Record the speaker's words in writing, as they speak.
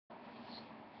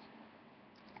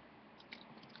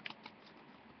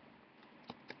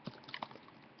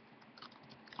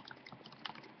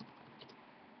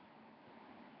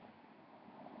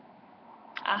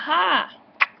Aha!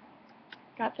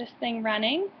 Got this thing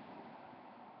running.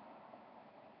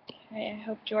 Okay, I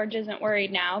hope George isn't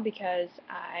worried now because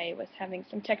I was having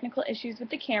some technical issues with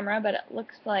the camera, but it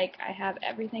looks like I have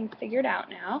everything figured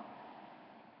out now.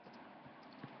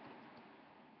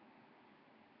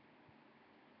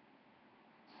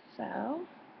 So,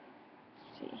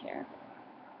 let's see here.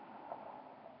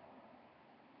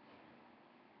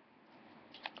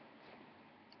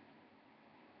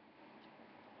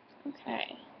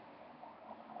 Okay.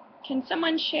 Can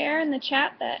someone share in the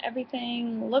chat that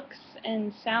everything looks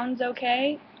and sounds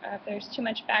okay? If there's too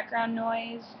much background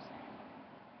noise,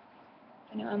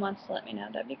 if anyone wants to let me know,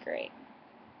 that'd be great.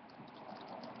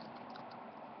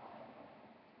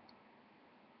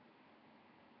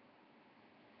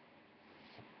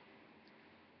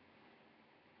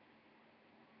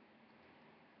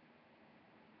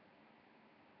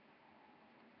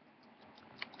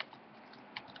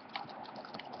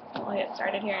 We'll get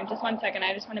started here in just 1 second.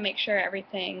 I just want to make sure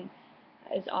everything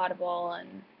is audible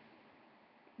and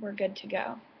we're good to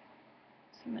go.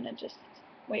 So I'm going to just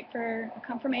wait for a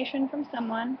confirmation from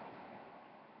someone.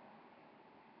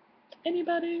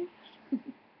 Anybody?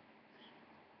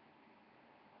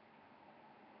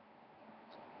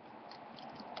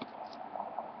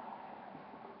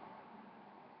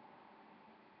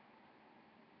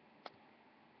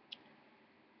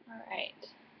 All right.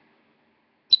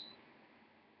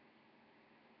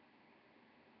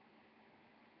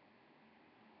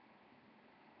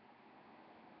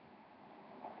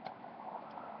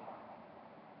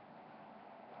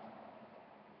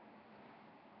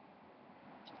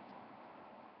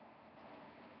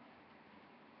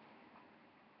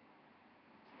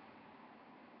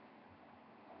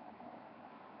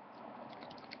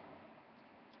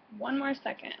 One more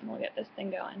second and we'll get this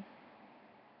thing going.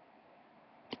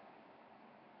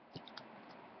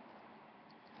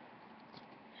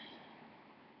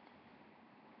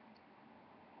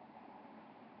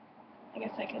 I guess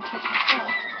I could check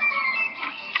myself.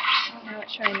 Oh, now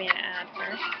it's showing me an ad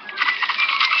first.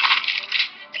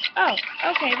 Oh,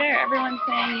 okay, there. Everyone's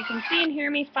saying you can see and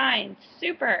hear me fine.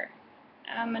 Super.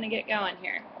 I'm going to get going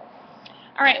here.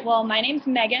 All right, well, my name's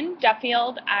Megan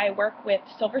Duffield. I work with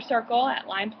Silver Circle at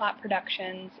Line Plot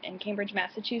Productions in Cambridge,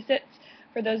 Massachusetts.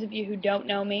 For those of you who don't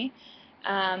know me,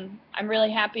 I'm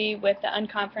really happy with the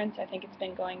Unconference. I think it's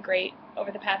been going great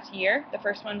over the past year. The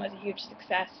first one was a huge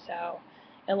success, so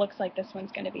it looks like this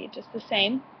one's going to be just the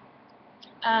same.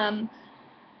 I'm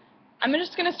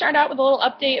just going to start out with a little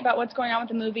update about what's going on with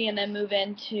the movie and then move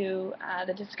into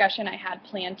the discussion I had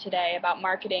planned today about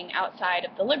marketing outside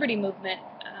of the Liberty Movement.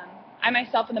 I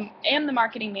myself am the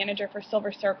marketing manager for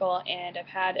Silver Circle, and I've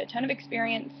had a ton of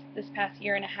experience this past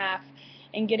year and a half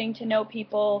in getting to know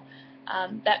people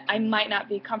that I might not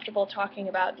be comfortable talking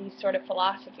about these sort of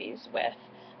philosophies with.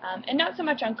 And not so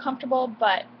much uncomfortable,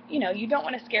 but you don't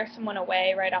want to scare someone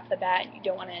away right off the bat, and you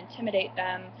don't want to intimidate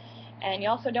them, and you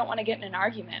also don't want to get in an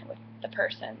argument with the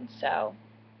person. So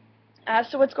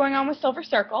what's going on with Silver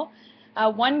Circle?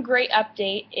 One great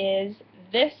update is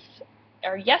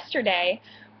yesterday,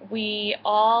 we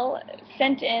all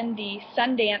sent in the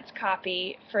Sundance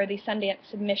copy for the Sundance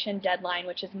submission deadline,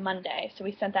 which is Monday. So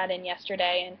we sent that in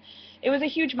yesterday, and it was a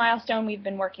huge milestone we've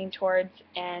been working towards.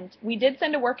 And we did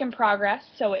send a work in progress,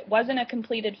 so it wasn't a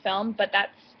completed film, but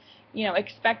that's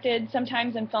expected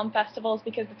sometimes in film festivals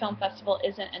because the film festival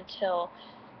isn't until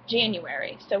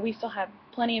January. So we still have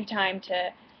plenty of time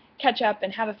to catch up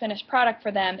and have a finished product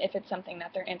for them if it's something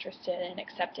that they're interested in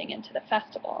accepting into the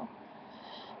festival.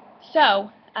 So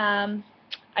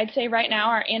I'd say right now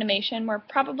our animation, we're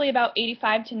probably about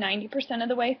 85 to 90% of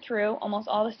the way through. Almost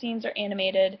all the scenes are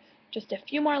animated, just a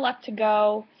few more left to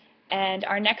go, and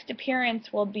our next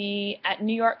appearance will be at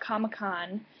New York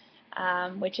Comic-Con,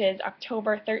 which is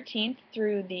October 13th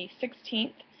through the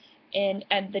 16th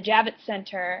at the Javits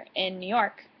Center in New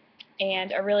York.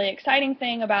 And a really exciting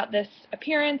thing about this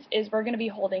appearance is we're going to be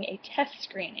holding a test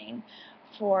screening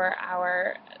for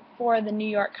the New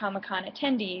York Comic-Con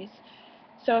attendees.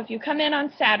 So if you come in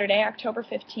on Saturday, October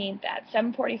 15th at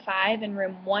 7:45 in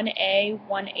room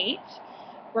 1A18,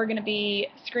 we're going to be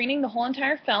screening the whole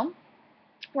entire film.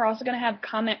 We're also going to have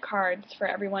comment cards for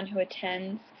everyone who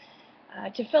attends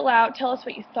to fill out, tell us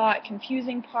what you thought,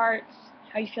 confusing parts,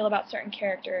 how you feel about certain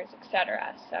characters,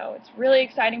 etc. So it's really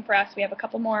exciting for us. We have a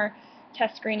couple more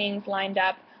test screenings lined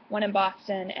up, one in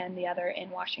Boston and the other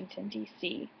in Washington,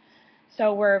 D.C.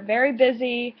 So we're very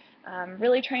busy,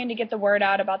 really trying to get the word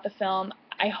out about the film.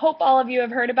 I hope all of you have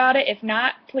heard about it. If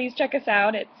not, please check us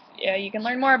out. You can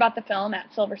learn more about the film at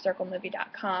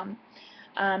silvercirclemovie.com.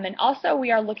 And also,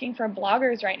 we are looking for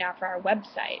bloggers right now for our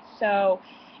website. So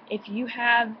if you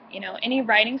have, any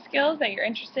writing skills that you're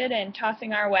interested in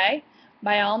tossing our way,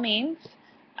 by all means,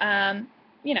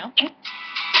 you know,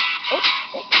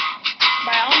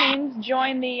 by all means,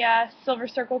 join the Silver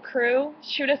Circle crew.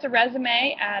 Shoot us a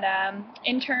resume at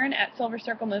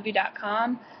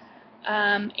intern@silvercirclemovie.com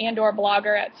and or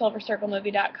blogger at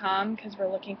silvercirclemovie.com, because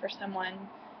we're looking for someone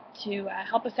to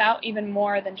help us out even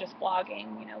more than just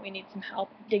blogging. We need some help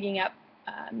digging up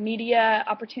media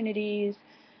opportunities,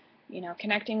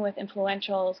 connecting with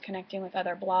influentials, connecting with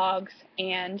other blogs,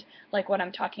 and, like what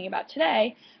I'm talking about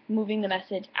today, moving the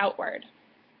message outward.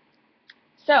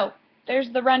 So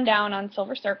there's the rundown on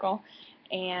Silver Circle,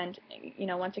 and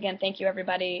once again, thank you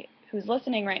everybody who's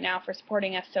listening right now for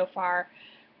supporting us so far.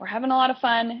 We're having a lot of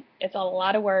fun. It's a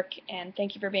lot of work, and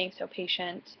thank you for being so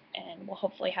patient, and we'll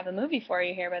hopefully have a movie for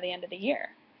you here by the end of the year.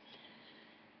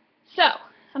 So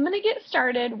I'm going to get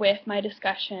started with my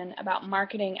discussion about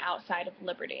marketing outside of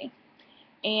Liberty.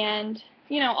 And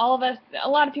all of us, a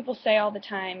lot of people say all the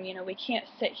time, we can't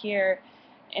sit here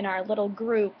in our little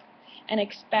group and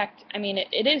expect,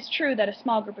 it is true that a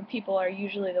small group of people are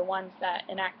usually the ones that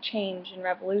enact change and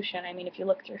revolution. If you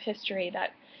look through history,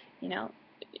 that,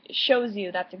 shows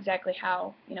you that's exactly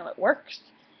how, it works.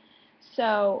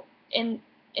 So in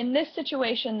this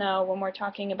situation, though, when we're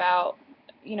talking about,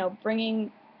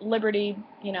 bringing liberty,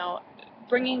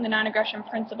 bringing the non-aggression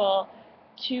principle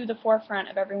to the forefront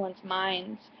of everyone's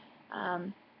minds,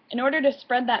 in order to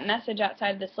spread that message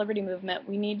outside of this liberty movement,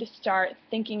 we need to start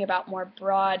thinking about more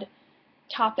broad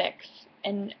topics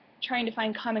and trying to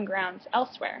find common grounds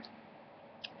elsewhere.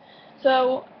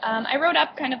 So I wrote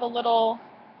up kind of a little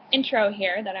intro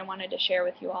here that I wanted to share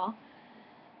with you all.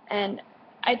 And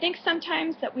I think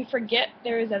sometimes that we forget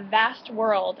there is a vast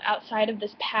world outside of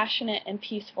this passionate and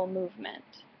peaceful movement.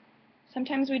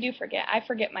 Sometimes we do forget. I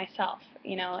forget myself,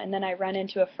 and then I run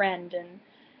into a friend and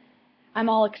I'm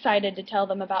all excited to tell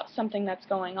them about something that's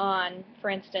going on. For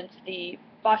instance, the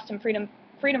Boston Freedom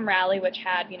Rally, which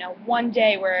had, one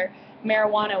day where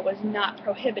marijuana was not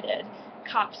prohibited.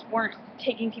 Cops weren't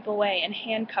taking people away and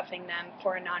handcuffing them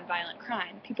for a nonviolent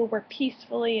crime. People were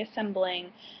peacefully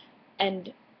assembling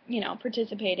and,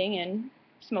 participating in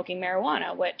smoking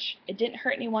marijuana, which it didn't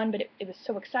hurt anyone, but it was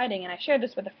so exciting. And I shared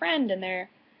this with a friend, and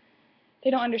they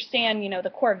don't understand, the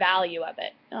core value of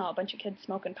it. Oh, a bunch of kids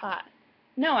smoking pot.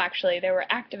 No, actually, there were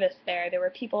activists there. There were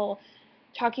people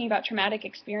talking about traumatic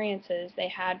experiences they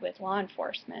had with law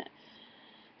enforcement.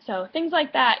 So things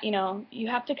like that, you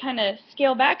have to kind of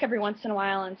scale back every once in a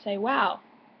while and say, wow,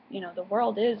 the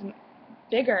world is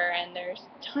bigger, and there's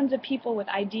tons of people with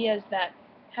ideas that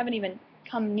haven't even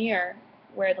come near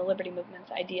where the liberty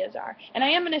movement's ideas are. And I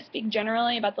am going to speak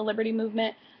generally about the liberty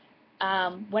movement.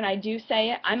 When I do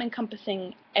say it, I'm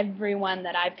encompassing everyone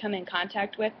that I've come in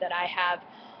contact with that I have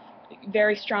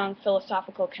very strong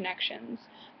philosophical connections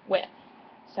with.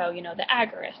 So, the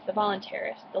agorists, the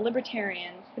voluntarists, the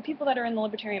libertarians, the people that are in the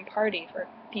Libertarian Party, for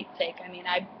Pete's sake.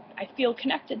 I feel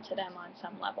connected to them on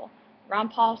some level. Ron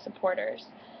Paul supporters.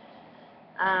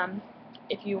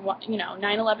 If you want,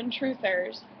 9/11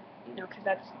 truthers, because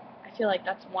I feel like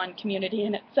that's one community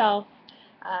in itself,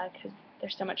 because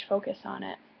there's so much focus on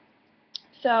it.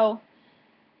 So,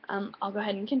 I'll go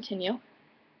ahead and continue.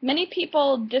 Many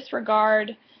people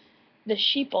disregard the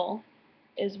sheeple,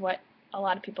 is what a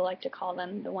lot of people like to call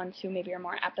them, the ones who maybe are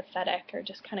more apathetic or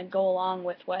just kind of go along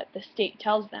with what the state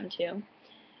tells them to,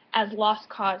 as lost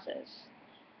causes.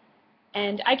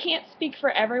 And I can't speak for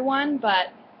everyone, but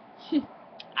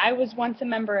I was once a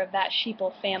member of that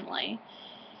sheeple family.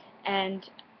 And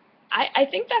I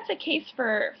think that's a case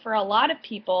for a lot of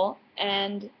people,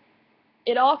 and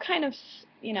it all kind of,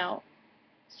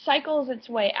 cycles its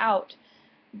way out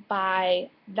by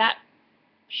that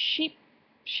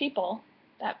sheeple,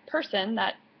 that person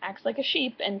that acts like a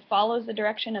sheep and follows the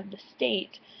direction of the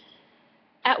state.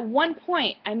 At one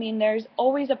point, there's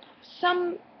always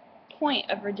some point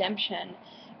of redemption,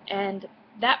 and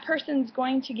that person's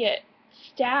going to get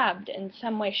stabbed in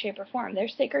some way, shape, or form. Their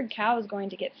sacred cow is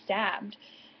going to get stabbed.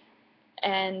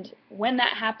 And when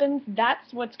that happens,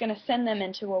 that's what's going to send them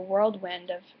into a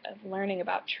whirlwind of learning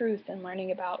about truth and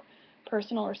learning about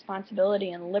personal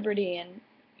responsibility and liberty and,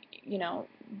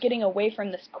 getting away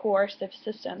from this coercive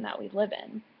system that we live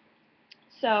in.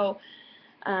 So,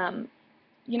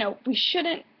 we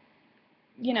shouldn't,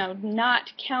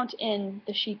 not count in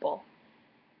the sheeple.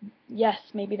 Yes,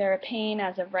 maybe they're a pain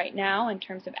as of right now in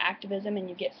terms of activism, and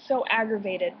you get so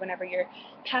aggravated whenever you're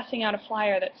passing out a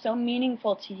flyer that's so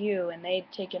meaningful to you and they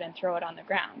take it and throw it on the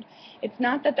ground. It's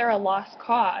not that they're a lost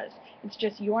cause. It's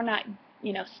just you're not,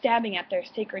 stabbing at their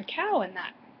sacred cow in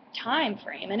that time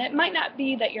frame. And it might not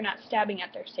be that you're not stabbing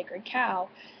at their sacred cow.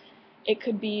 It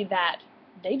could be that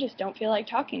they just don't feel like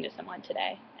talking to someone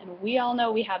today. And we all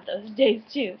know we have those days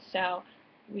too, so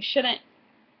we shouldn't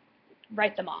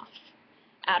write them off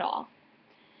at all.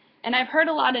 And I've heard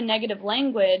a lot of negative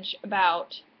language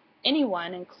about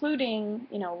anyone, including,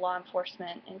 law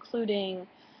enforcement, including,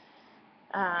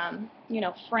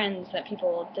 friends that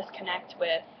people disconnect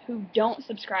with who don't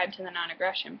subscribe to the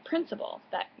non-aggression principle,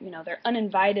 that, they're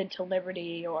uninvited to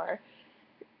liberty, or,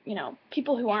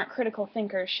 people who aren't critical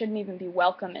thinkers shouldn't even be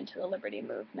welcome into the liberty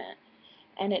movement.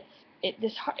 And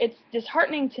it's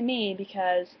disheartening to me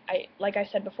because, like I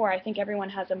said before, I think everyone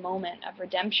has a moment of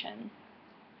redemption.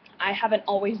 I haven't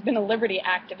always been a liberty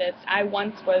activist. I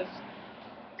once was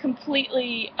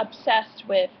completely obsessed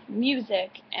with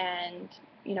music and,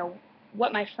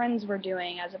 what my friends were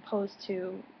doing as opposed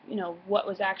to, what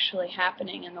was actually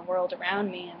happening in the world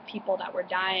around me, and people that were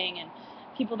dying, and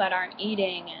people that aren't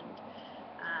eating, and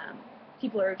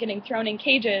people are getting thrown in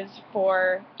cages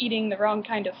for eating the wrong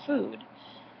kind of food.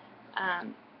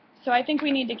 So I think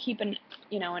we need to keep an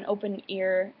open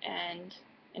ear and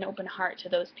an open heart to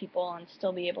those people and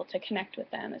still be able to connect with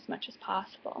them as much as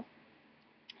possible.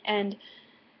 And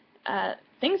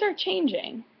things are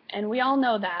changing, and we all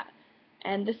know that.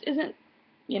 And this isn't,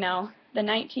 the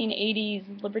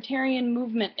 1980s libertarian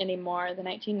movement anymore, the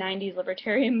 1990s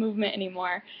libertarian movement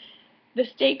anymore. The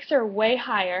stakes are way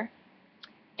higher,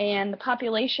 and the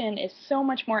population is so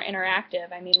much more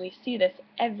interactive. I mean, we see this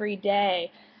every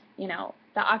day. The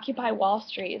Occupy Wall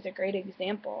Street is a great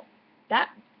example.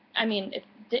 It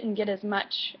didn't get as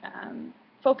much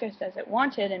focus as it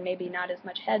wanted, and maybe not as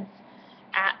much heads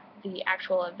at the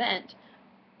actual event,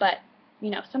 but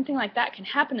something like that can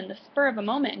happen in the spur of a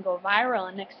moment and go viral,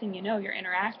 and next thing you know, you're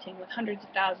interacting with hundreds of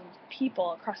thousands of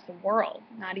people across the world,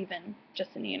 not even just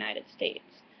in the United States.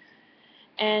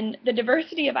 And the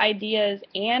diversity of ideas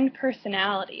and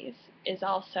personalities is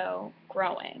also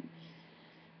growing.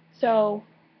 So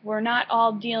we're not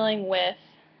all dealing with,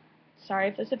 sorry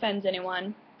if this offends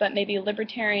anyone, but maybe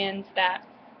libertarians that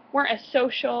weren't as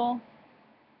social,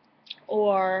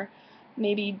 or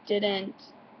maybe didn't,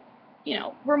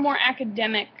 were more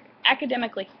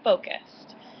academically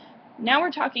focused. Now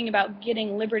we're talking about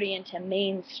getting liberty into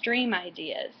mainstream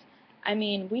ideas. I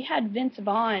mean, we had Vince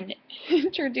Vaughn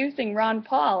introducing Ron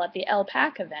Paul at the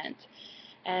LPAC event,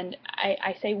 and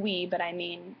I say we, but I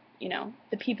mean,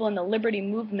 the people in the liberty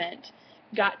movement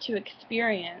got to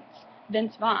experience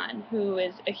Vince Vaughn, who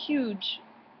is a huge,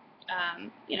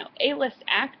 A-list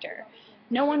actor.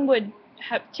 No one would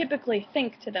typically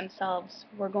think to themselves,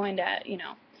 we're going to,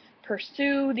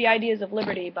 pursue the ideas of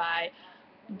liberty by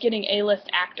getting A-list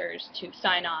actors to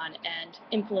sign on and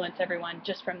influence everyone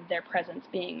just from their presence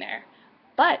being there.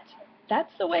 But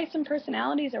that's the way some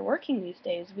personalities are working these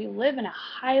days. We live in a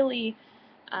highly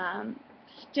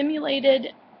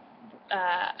stimulated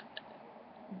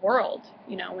world,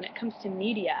 when it comes to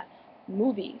media,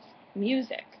 movies,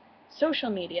 music, social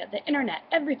media, the internet.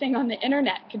 Everything on the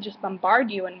internet could just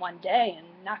bombard you in one day and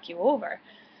knock you over.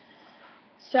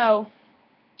 So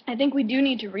I think we do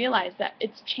need to realize that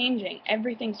it's changing.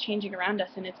 Everything's changing around us,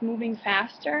 and it's moving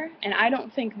faster, and I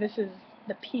don't think this is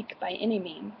the peak by any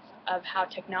means of how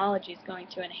technology is going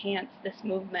to enhance this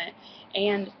movement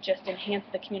and just enhance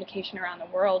the communication around the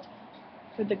world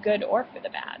for the good or for the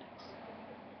bad.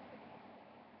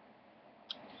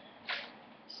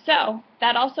 So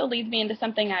that also leads me into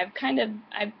something I've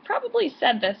probably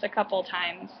said this a couple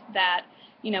times, that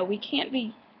we can't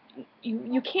be,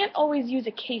 you can't always use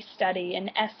a case study, an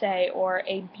essay, or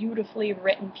a beautifully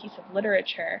written piece of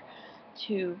literature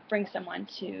to bring someone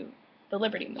to the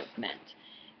liberty movement.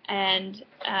 And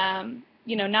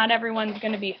not everyone's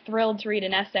going to be thrilled to read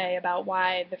an essay about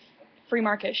why the free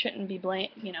market shouldn't be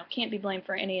can't be blamed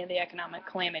for any of the economic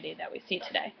calamity that we see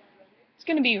today. It's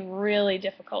going to be really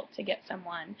difficult to get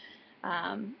someone,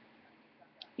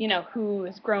 who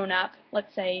has grown up,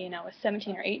 let's say, a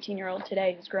 17 or 18-year-old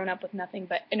today who's grown up with nothing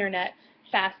but internet,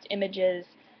 fast images,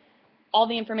 all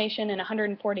the information in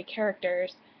 140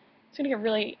 characters. It's going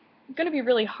to be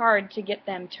really hard to get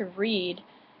them to read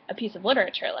a piece of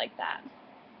literature like that.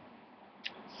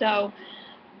 So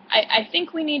I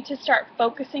think we need to start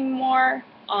focusing more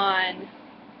on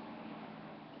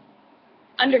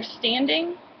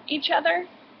understanding each other,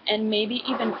 and maybe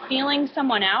even feeling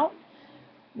someone out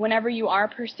whenever you are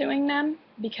pursuing them,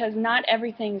 because not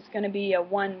everything's going to be a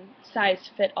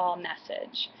one-size-fit-all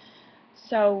message.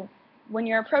 So when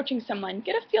you're approaching someone,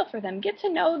 get a feel for them, get to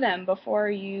know them before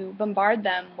you bombard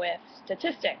them with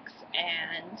statistics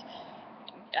and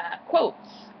quotes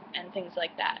and things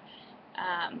like that.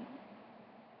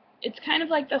 It's kind of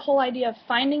like the whole idea of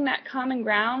finding that common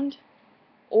ground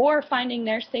or finding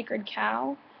their sacred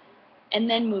cow. and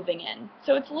then moving in.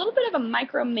 So it's a little bit of a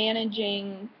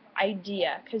micromanaging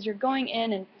idea, because you're going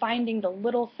in and finding the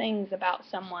little things about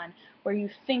someone where you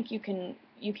think you can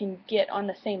get on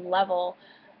the same level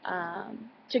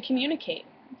to communicate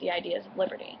the ideas of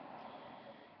liberty.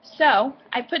 So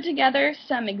I put together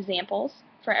some examples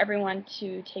for everyone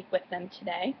to take with them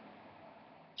today.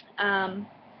 I'm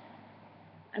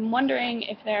wondering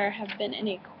if there have been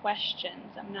any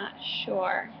questions. I'm not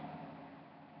sure.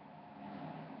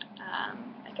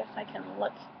 I guess I can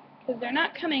look, because they're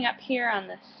not coming up here on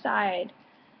the side.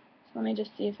 So let me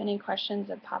just see if any questions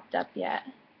have popped up yet,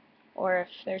 or if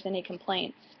there's any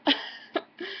complaints.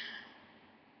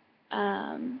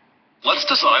 Let's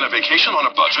design a vacation on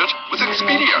a budget with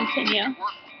Expedia. We'll continue.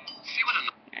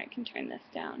 I can turn this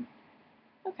down.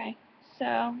 Okay,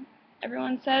 so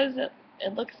everyone says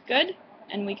it looks good,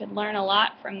 and we could learn a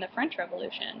lot from the French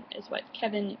Revolution, is what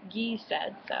Kevin Guy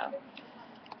said. So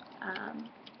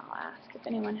I'll ask if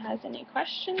anyone has any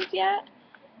questions yet,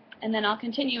 and then I'll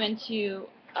continue into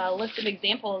a list of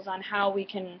examples on how we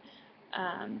can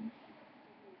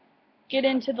get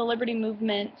into the liberty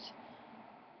movement,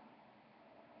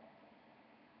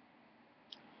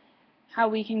 how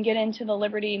we can get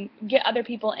other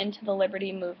people into the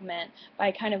liberty movement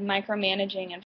by kind of micromanaging and